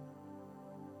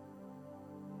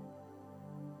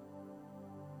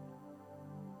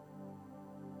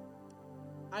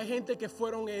 Hay gente que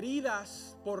fueron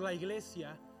heridas por la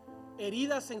iglesia,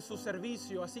 heridas en su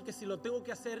servicio, así que si lo tengo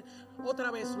que hacer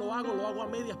otra vez, lo hago a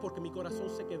medias porque mi corazón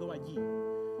se quedó allí.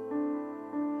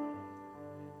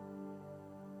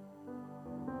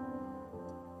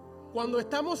 Cuando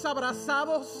estamos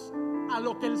abrazados a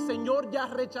lo que el Señor ya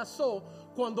rechazó,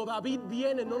 cuando David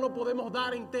viene no lo podemos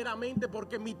dar enteramente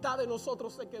porque mitad de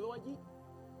nosotros se quedó allí.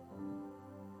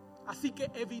 Así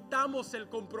que evitamos el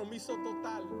compromiso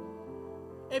total.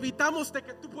 Evitamos de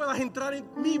que tú puedas entrar en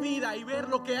mi vida y ver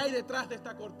lo que hay detrás de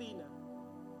esta cortina,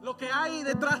 lo que hay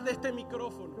detrás de este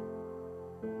micrófono.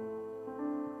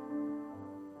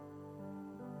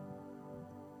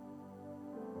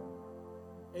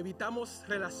 Evitamos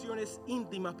relaciones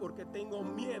íntimas porque tengo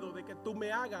miedo de que tú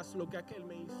me hagas lo que aquel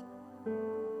me hizo.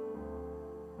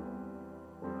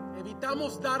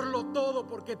 Evitamos darlo todo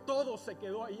porque todo se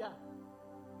quedó allá.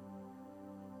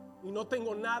 Y no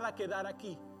tengo nada que dar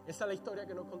aquí. Esa es la historia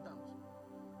que nos contamos.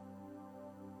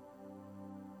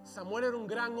 Samuel era un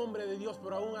gran hombre de Dios,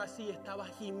 pero aún así estaba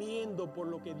gimiendo por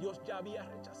lo que Dios ya había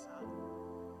rechazado.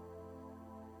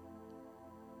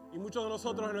 Y muchos de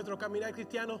nosotros en nuestro caminar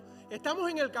cristiano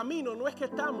estamos en el camino, no es que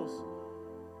estamos,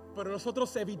 pero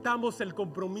nosotros evitamos el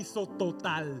compromiso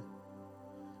total,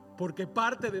 porque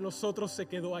parte de nosotros se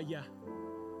quedó allá.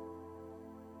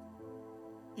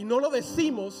 Y no lo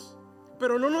decimos,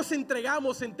 pero no nos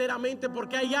entregamos enteramente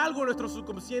porque hay algo en nuestro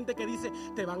subconsciente que dice,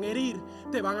 te van a herir,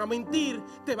 te van a mentir,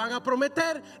 te van a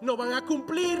prometer, no van a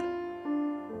cumplir.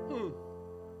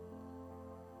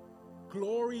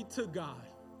 Glory to God.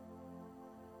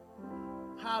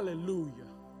 Aleluya.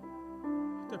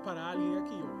 Esto es para alguien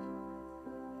aquí hoy.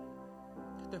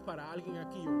 Esto es para alguien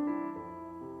aquí hoy.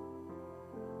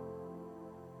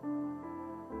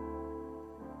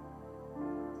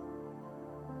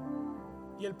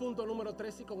 Y el punto número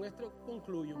 3, y con esto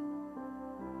concluyo.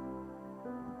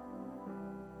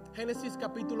 Génesis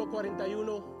capítulo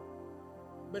 41,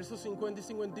 versos 50 y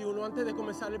 51. Antes de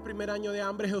comenzar el primer año de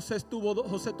hambre, José tuvo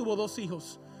 2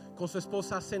 hijos con su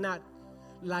esposa Asenat,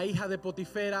 la hija de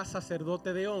Potifera,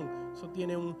 sacerdote de On. Eso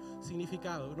tiene un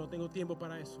significado, no tengo tiempo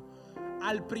para eso.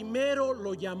 Al primero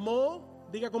lo llamó,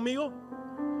 diga conmigo,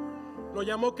 ¿lo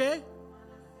llamó qué?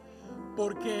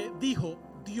 Porque dijo,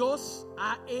 Dios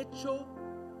ha hecho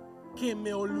que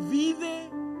me olvide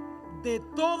de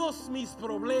todos mis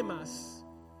problemas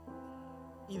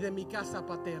y de mi casa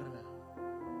paterna.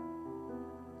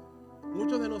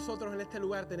 Muchos de nosotros en este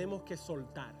lugar tenemos que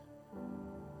soltar.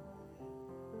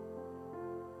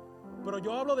 Pero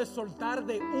yo hablo de soltar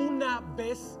de una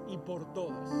vez y por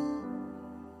todas.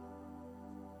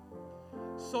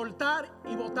 Soltar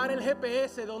y botar el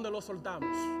GPS donde lo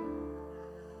soltamos.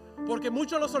 Porque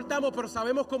muchos lo soltamos, pero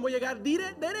sabemos cómo llegar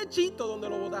derechito donde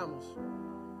lo botamos.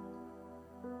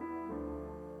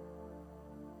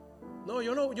 No,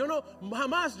 yo no,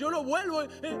 jamás, yo no vuelvo.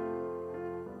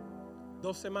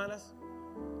 2 semanas,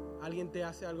 alguien te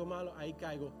hace algo malo, ahí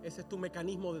caigo. Ese es tu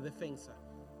mecanismo de defensa.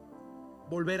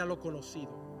 volver a lo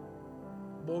conocido,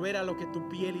 volver a lo que tu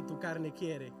piel y tu carne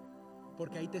quiere,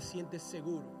 porque ahí te sientes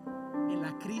seguro. En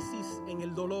la crisis, en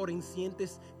el dolor,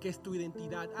 sientes que es tu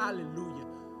identidad. Aleluya.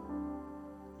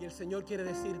 Y el Señor quiere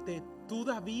decirte, tú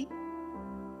David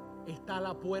está a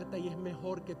la puerta y es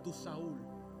mejor que tú Saúl.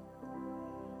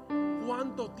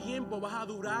 ¿Cuánto tiempo vas a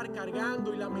durar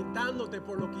cargando y lamentándote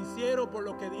por lo que hicieron, por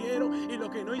lo que dieron y lo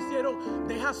que no hicieron?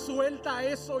 Deja suelta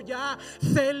eso ya.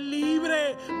 Sé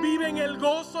libre. Vive en el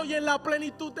gozo y en la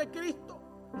plenitud de Cristo.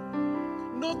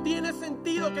 No tiene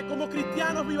sentido que como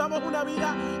cristianos vivamos una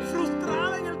vida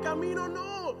frustrada en el camino.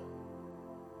 No.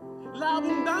 La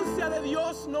abundancia de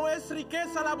Dios no es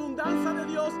riqueza, la abundancia de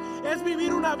Dios es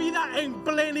vivir una vida en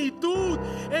plenitud,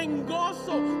 en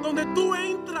gozo, donde tú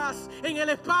entras en el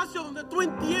espacio, donde tú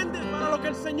entiendes para lo que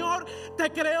el Señor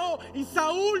te creó. Y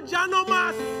Saúl ya no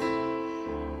más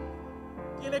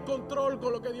tiene control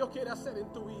con lo que Dios quiere hacer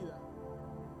en tu vida.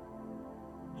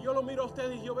 Y yo lo miro a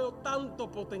ustedes y yo veo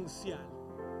tanto potencial.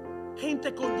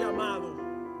 Gente con llamado,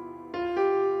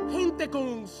 gente con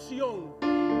unción,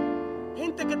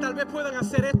 gente que tal vez puedan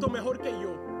hacer esto mejor que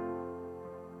yo.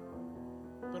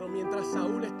 Pero mientras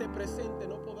Saúl esté presente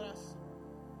no podrás.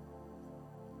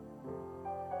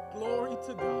 Glory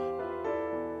to God.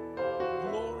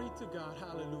 Glory to God.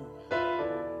 Hallelujah.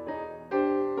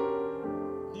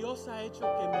 Dios ha hecho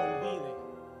que me olvide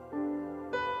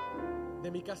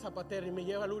de mi casa paterna y me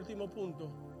lleva al último punto.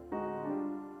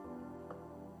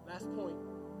 Last point.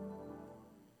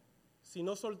 Si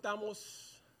no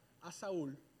soltamos a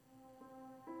Saúl,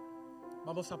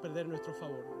 vamos a perder nuestro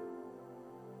favor.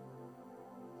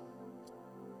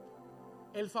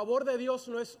 El favor de Dios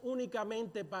no es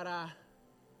únicamente para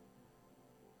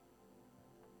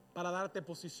darte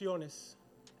posiciones.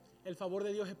 El favor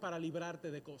de Dios es para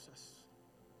librarte de cosas.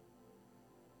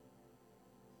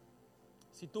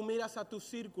 Si tú miras a tu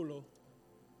círculo,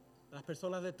 las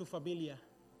personas de tu familia,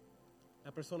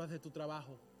 las personas de tu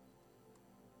trabajo,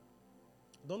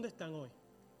 ¿dónde están hoy?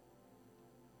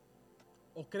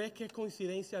 ¿O crees que es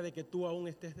coincidencia de que tú aún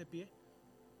estés de pie?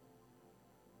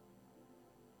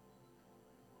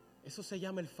 Eso se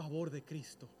llama el favor de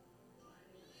Cristo.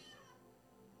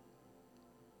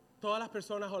 Todas las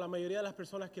personas o la mayoría de las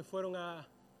personas que fueron a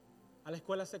la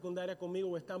escuela secundaria conmigo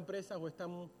o están presas o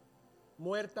están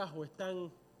muertas o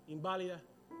están inválidas.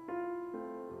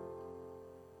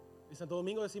 En Santo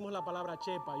Domingo decimos la palabra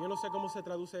chepa. Yo no sé cómo se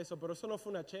traduce eso, pero eso no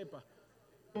fue una chepa.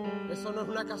 Eso no es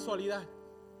una casualidad.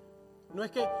 No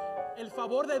es que el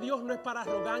favor de Dios no es para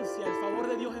arrogancia, el favor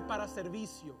de Dios es para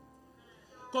servicio.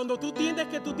 Cuando tú entiendes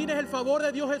que tú tienes el favor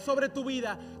de Dios sobre tu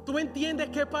vida, tú entiendes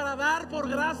que es para dar por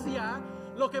gracia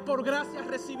lo que por gracia has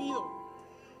recibido.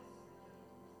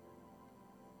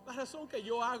 La razón que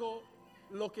yo hago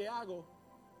lo que hago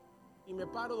y me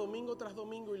paro domingo tras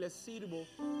domingo y les sirvo,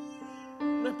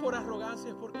 no es por arrogancia,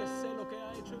 es porque sé lo que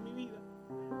ha hecho en mi vida.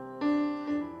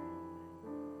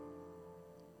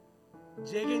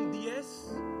 Lleguen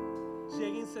 10,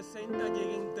 lleguen 60,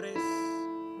 lleguen 3.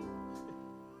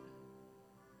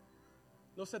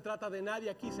 No se trata de nadie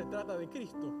aquí, se trata de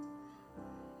Cristo.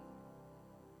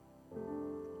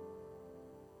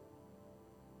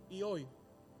 Y hoy,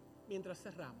 mientras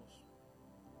cerramos,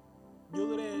 yo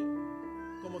duré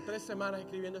como 3 semanas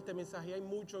escribiendo este mensaje. Y hay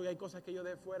mucho y hay cosas que yo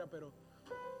dejé fuera, pero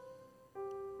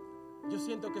yo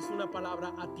siento que es una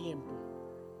palabra a tiempo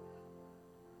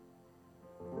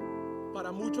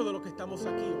para muchos de los que estamos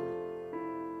aquí hoy.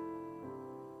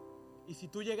 Y si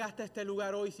tú llegaste a este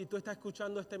lugar hoy, si tú estás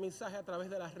escuchando este mensaje a través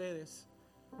de las redes,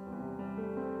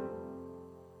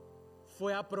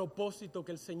 fue a propósito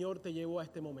que el Señor te llevó a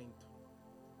este momento.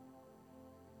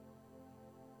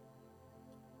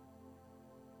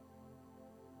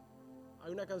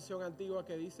 Hay una canción antigua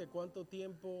que dice: ¿cuánto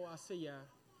tiempo hace ya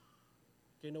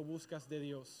que no buscas de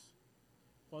Dios?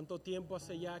 ¿Cuánto tiempo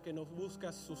hace ya que no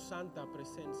buscas su santa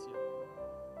presencia?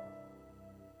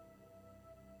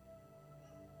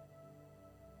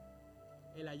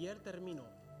 El ayer terminó.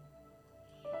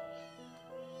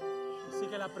 Así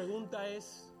que la pregunta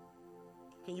es,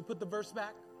 can you put the verse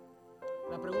back?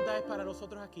 La pregunta es para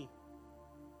nosotros aquí.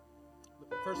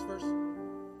 First verse,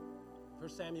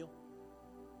 First Samuel.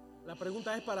 La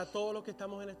pregunta es para todos los que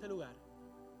estamos en este lugar.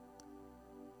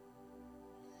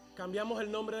 Cambiamos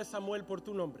el nombre de Samuel por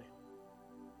tu nombre.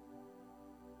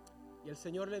 Y el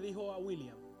Señor le dijo a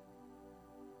William: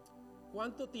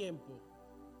 ¿cuánto tiempo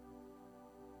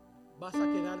vas a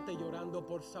quedarte llorando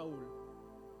por Saúl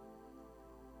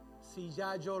si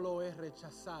ya yo lo he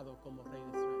rechazado como rey de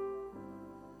Israel?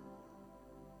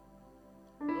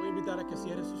 Le voy a invitar a que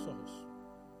cierre sus ojos.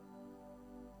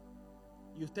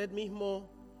 Y usted mismo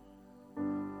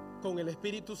con el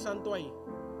Espíritu Santo ahí.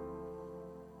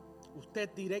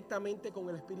 Usted directamente con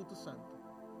el Espíritu Santo.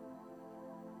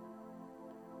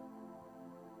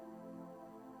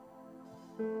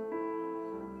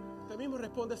 Usted mismo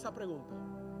responde esa pregunta.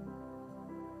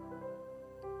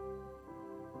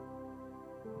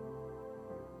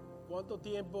 ¿Cuánto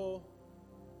tiempo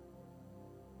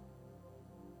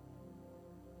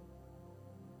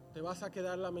te vas a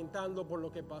quedar lamentando por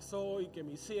lo que pasó y que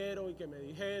me hicieron y que me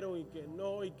dijeron y que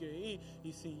no y que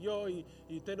y si yo y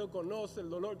usted no conoce el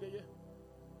dolor que yo?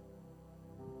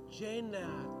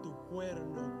 Llena tu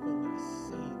cuerno con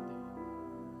aceite.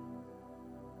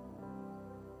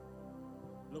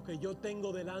 Lo que yo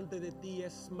tengo delante de ti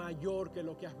es mayor que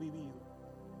lo que has vivido.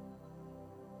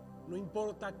 No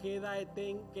importa qué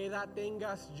edad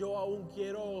tengas, yo aún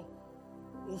quiero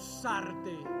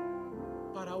usarte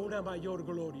para una mayor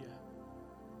gloria.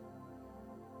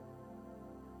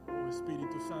 Oh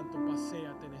Espíritu Santo,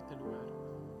 paséate en este lugar.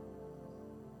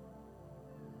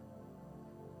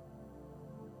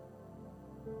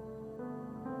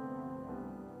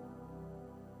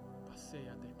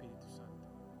 Paséate, Espíritu Santo.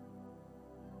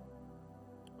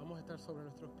 Vamos a estar sobre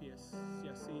nuestros pies. Si